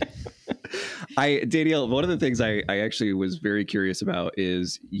 Danielle, one of the things I actually was very curious about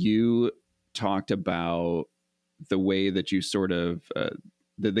is you talked about the way that you sort of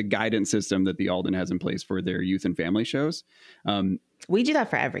the guidance system that the Alden has in place for their youth and family shows. We do that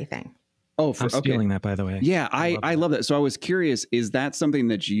for everything. Oh, I'm stealing that, by the way. Yeah, I love that. So I was curious, is that something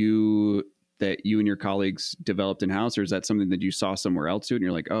that you and your colleagues developed in-house, or is that something that you saw somewhere else too? And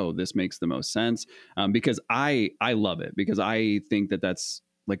you're like, oh, this makes the most sense. Because I love it, because I think that that's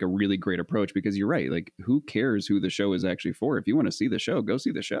like a really great approach, because you're right. Like, who cares who the show is actually for? If you want to see the show, go see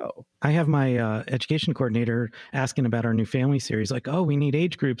the show. I have my education coordinator asking about our new family series, like, oh, we need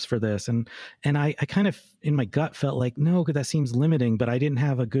age groups for this. And I kind of in my gut felt like, no, because that seems limiting, but I didn't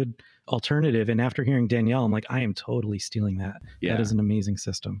have a good alternative. And after hearing Danielle, I'm like, I am totally stealing that. Yeah. That is an amazing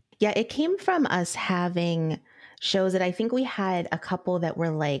system. Yeah, it came from us having shows that I think we had a couple that were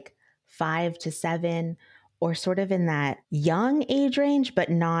like 5 to 7 or sort of in that young age range, but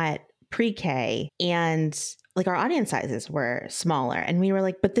not pre-K. And like our audience sizes were smaller. And we were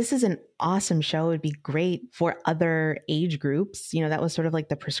like, but this is an awesome show. It would be great for other age groups. That was sort of like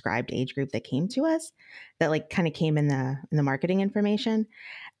the prescribed age group that came to us, that like kind of came in the marketing information.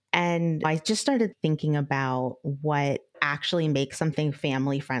 And I just started thinking about what actually makes something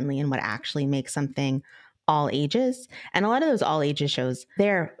family friendly and what actually makes something all ages. And a lot of those all ages shows,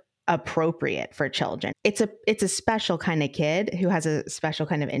 they're appropriate for children. It's a special kind of kid who has a special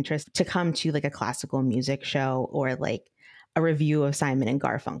kind of interest to come to like a classical music show or like a review of Simon and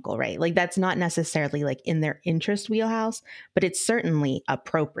Garfunkel, right? Like that's not necessarily like in their interest wheelhouse, but it's certainly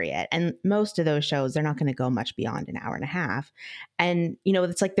appropriate. And most of those shows, they're not going to go much beyond an hour and a half. And,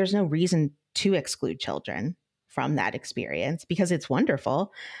 it's like there's no reason to exclude children from that experience because it's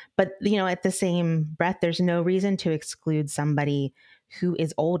wonderful. But, at the same breath, there's no reason to exclude somebody who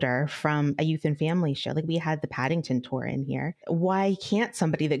is older from a youth and family show. Like we had the Paddington tour in here. Why can't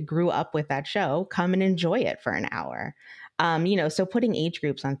somebody that grew up with that show come and enjoy it for an hour? So putting age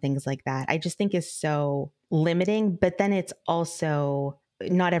groups on things like that, I just think is so limiting, but then it's also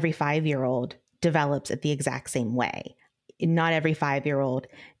not every 5-year-old develops it the exact same way. Not every 5-year-old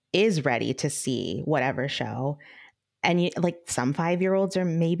is ready to see whatever show. And like some 5-year-olds are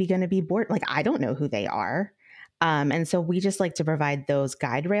maybe going to be bored. Like, I don't know who they are. And so we just like to provide those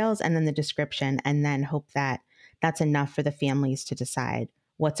guide rails and then the description, and then hope that that's enough for the families to decide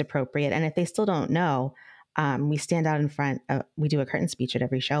what's appropriate. And if they still don't know, we stand out in front. We do a curtain speech at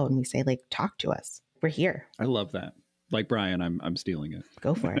every show, and we say, like, talk to us. We're here. I love that. Like Brian, I'm stealing it.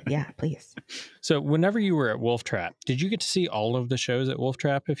 Go for it. Yeah, please. So whenever you were at Wolf Trap, did you get to see all of the shows at Wolf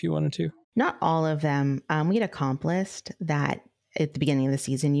Trap if you wanted to? Not all of them. We had a comp list that at the beginning of the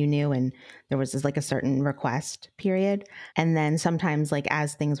season you knew, and there was like a certain request period. And then sometimes, like,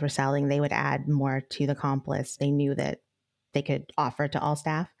 as things were selling, they would add more to the comp list. They knew that they could offer to all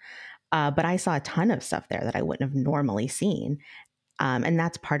staff. But I saw a ton of stuff there that I wouldn't have normally seen. And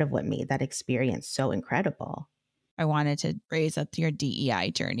that's part of what made that experience so incredible. I wanted to raise up your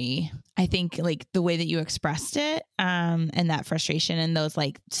DEI journey. I think like the way that you expressed it, and that frustration and those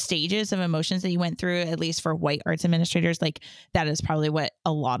like stages of emotions that you went through, at least for white arts administrators, like that is probably what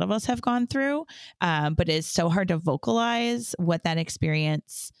a lot of us have gone through. But it's so hard to vocalize what that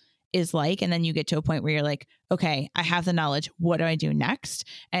experience is like. And then you get to a point where you're like, okay, I have the knowledge. What do I do next?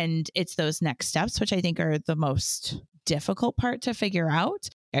 And it's those next steps, which I think are the most difficult part to figure out.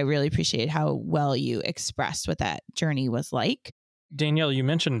 I really appreciate how well you expressed what that journey was like. Danielle, you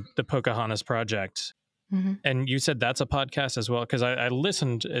mentioned the Pocahontas Project, and you said that's a podcast as well, because I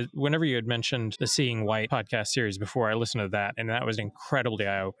listened whenever you had mentioned the Seeing White podcast series before. I listened to that, and that was incredibly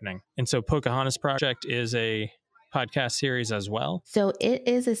eye-opening. And so Pocahontas Project is a podcast series as well? So it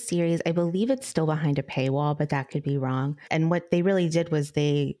is a series. I believe it's still behind a paywall, but that could be wrong. And what they really did was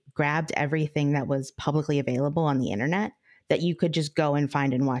they grabbed everything that was publicly available on the internet that you could just go and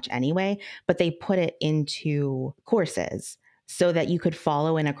find and watch anyway, but they put it into courses so that you could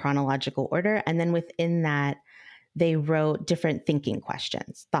follow in a chronological order. And then within that, they wrote different thinking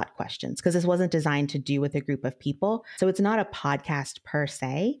questions, thought questions, because this wasn't designed to do with a group of people. So it's not a podcast per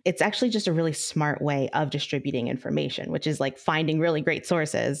se. It's actually just a really smart way of distributing information, which is like finding really great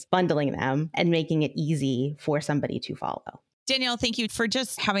sources, bundling them, and making it easy for somebody to follow. Danielle, thank you for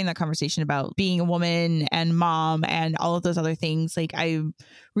just having that conversation about being a woman and mom and all of those other things. Like, I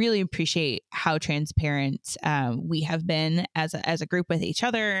really appreciate how transparent we have been as a group with each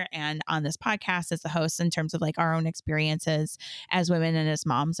other and on this podcast as the hosts in terms of like our own experiences as women and as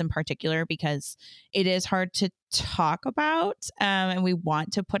moms in particular, because it is hard to talk about and we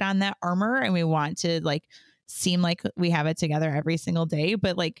want to put on that armor and we want to like seem like we have it together every single day.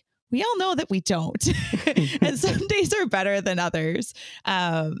 But like, we all know that we don't. And some days are better than others.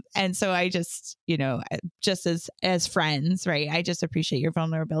 And so I just, just as friends, right, I just appreciate your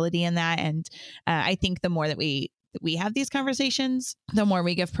vulnerability in that. And I think the more that we have these conversations, the more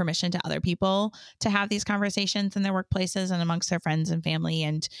we give permission to other people to have these conversations in their workplaces and amongst their friends and family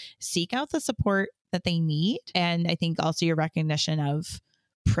and seek out the support that they need. And I think also your recognition of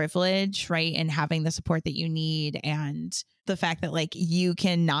privilege, right, and having the support that you need, and the fact that like you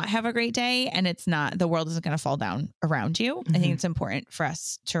can not have a great day and it's not, the world isn't going to fall down around you. Mm-hmm. I think it's important for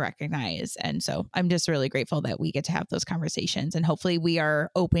us to recognize. And so I'm just really grateful that we get to have those conversations, and hopefully we are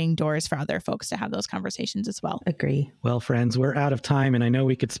opening doors for other folks to have those conversations as well. Agree. Well, friends, we're out of time, and I know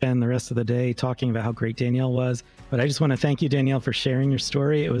we could spend the rest of the day talking about how great Danielle was, but I just want to thank you, Danielle, for sharing your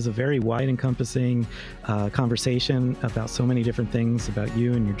story. It was a very wide encompassing conversation about so many different things about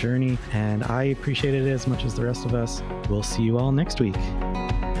you and your journey, and I appreciated it as much as the rest of us. We'll see you all next week.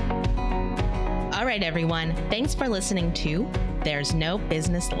 All right, everyone. Thanks for listening to There's No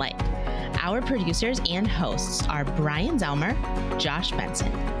Business Like. Our producers and hosts are Brian Zelmer, Josh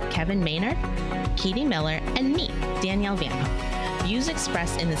Benson, Kevin Maynard, Katie Miller, and me, Danielle Van Hook. Views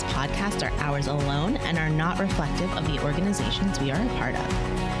expressed in this podcast are ours alone and are not reflective of the organizations we are a part of.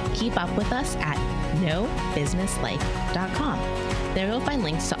 Keep up with us at nobusinesslike.com. There you'll find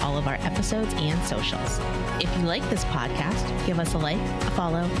links to all of our episodes and socials. If you like this podcast, give us a like, a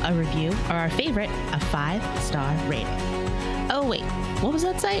follow, a review, or our favorite, a 5-star rating. Oh wait, what was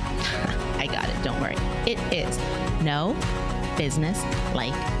that site? I got it, don't worry. It is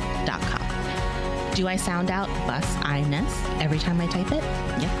nobusinesslike.com. Do I sound out bus-I-ness every time I type it?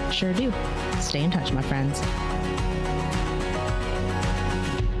 Yep, sure do. Stay in touch, my friends.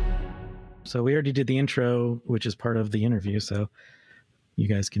 So we already did the intro, which is part of the interview, so you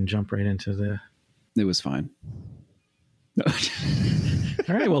guys can jump right into the... It was fine. All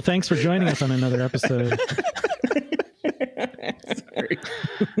right. Well, thanks for joining us on another episode. Sorry.